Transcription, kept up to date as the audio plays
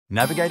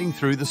Navigating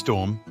through the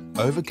storm,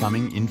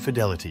 overcoming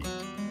infidelity.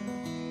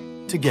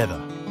 Together,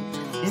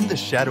 in the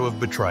shadow of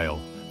betrayal,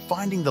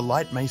 finding the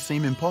light may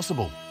seem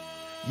impossible.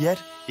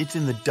 Yet, it's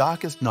in the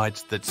darkest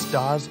nights that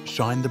stars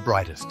shine the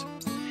brightest.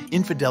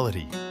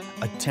 Infidelity,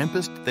 a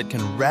tempest that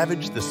can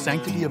ravage the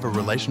sanctity of a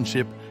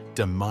relationship,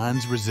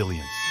 demands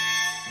resilience.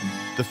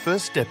 The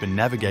first step in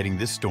navigating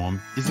this storm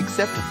is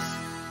acceptance.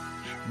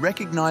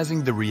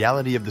 Recognizing the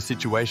reality of the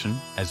situation,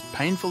 as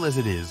painful as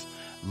it is,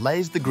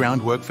 lays the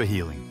groundwork for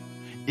healing.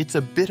 It's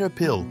a bitter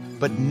pill,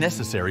 but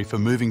necessary for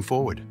moving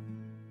forward.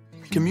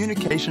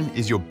 Communication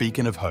is your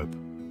beacon of hope.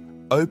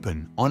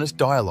 Open, honest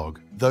dialogue,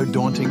 though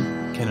daunting,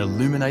 can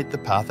illuminate the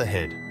path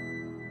ahead.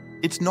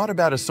 It's not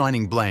about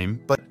assigning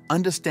blame, but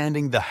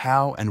understanding the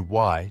how and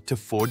why to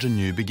forge a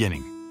new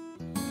beginning.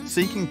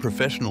 Seeking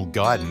professional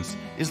guidance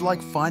is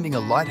like finding a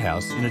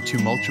lighthouse in a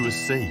tumultuous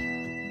sea.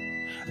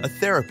 A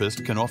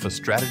therapist can offer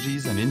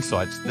strategies and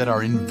insights that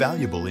are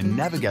invaluable in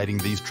navigating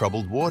these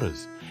troubled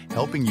waters,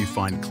 helping you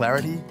find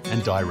clarity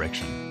and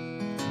direction.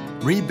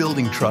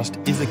 Rebuilding trust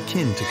is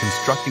akin to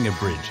constructing a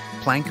bridge,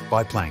 plank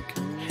by plank.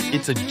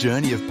 It's a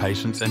journey of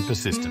patience and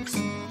persistence.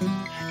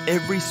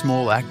 Every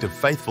small act of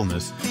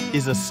faithfulness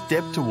is a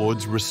step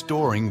towards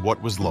restoring what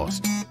was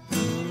lost.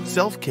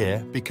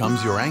 Self-care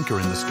becomes your anchor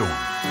in the storm.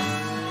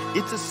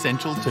 It's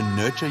essential to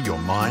nurture your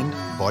mind,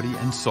 body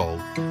and soul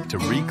to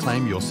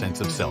reclaim your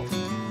sense of self.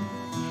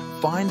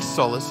 Find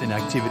solace in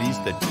activities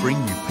that bring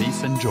you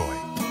peace and joy.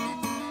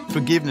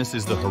 Forgiveness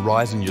is the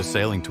horizon you're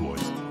sailing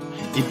towards.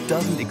 It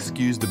doesn't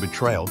excuse the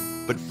betrayal,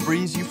 but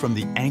frees you from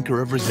the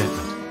anchor of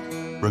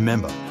resentment.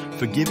 Remember,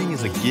 forgiving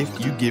is a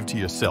gift you give to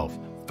yourself,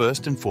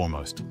 first and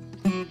foremost.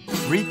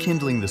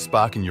 Rekindling the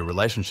spark in your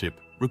relationship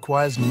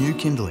requires new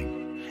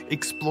kindling.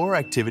 Explore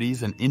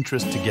activities and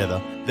interests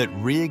together that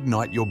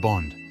reignite your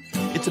bond.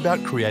 It's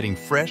about creating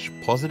fresh,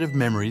 positive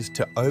memories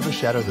to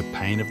overshadow the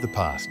pain of the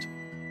past.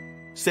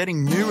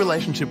 Setting new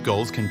relationship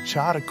goals can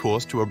chart a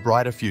course to a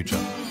brighter future.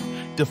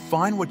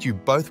 Define what you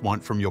both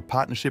want from your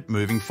partnership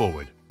moving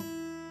forward.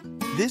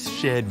 This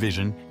shared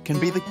vision can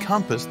be the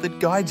compass that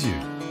guides you.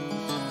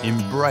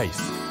 Embrace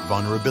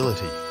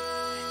vulnerability.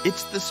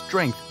 It's the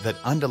strength that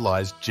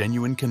underlies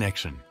genuine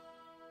connection.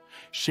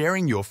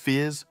 Sharing your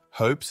fears,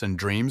 hopes and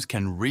dreams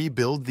can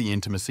rebuild the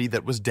intimacy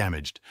that was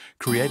damaged,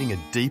 creating a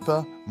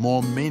deeper,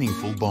 more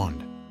meaningful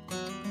bond.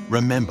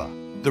 Remember,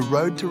 the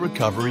road to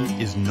recovery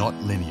is not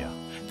linear.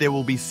 There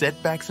will be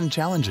setbacks and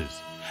challenges,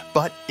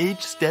 but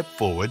each step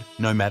forward,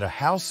 no matter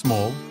how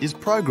small, is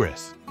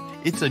progress.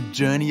 It's a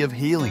journey of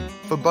healing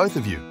for both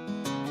of you.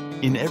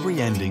 In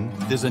every ending,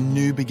 there's a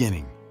new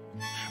beginning.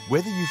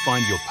 Whether you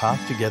find your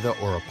path together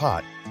or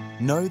apart,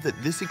 know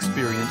that this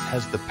experience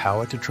has the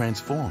power to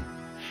transform.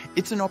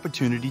 It's an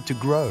opportunity to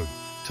grow,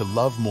 to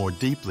love more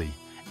deeply,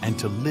 and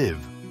to live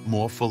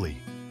more fully.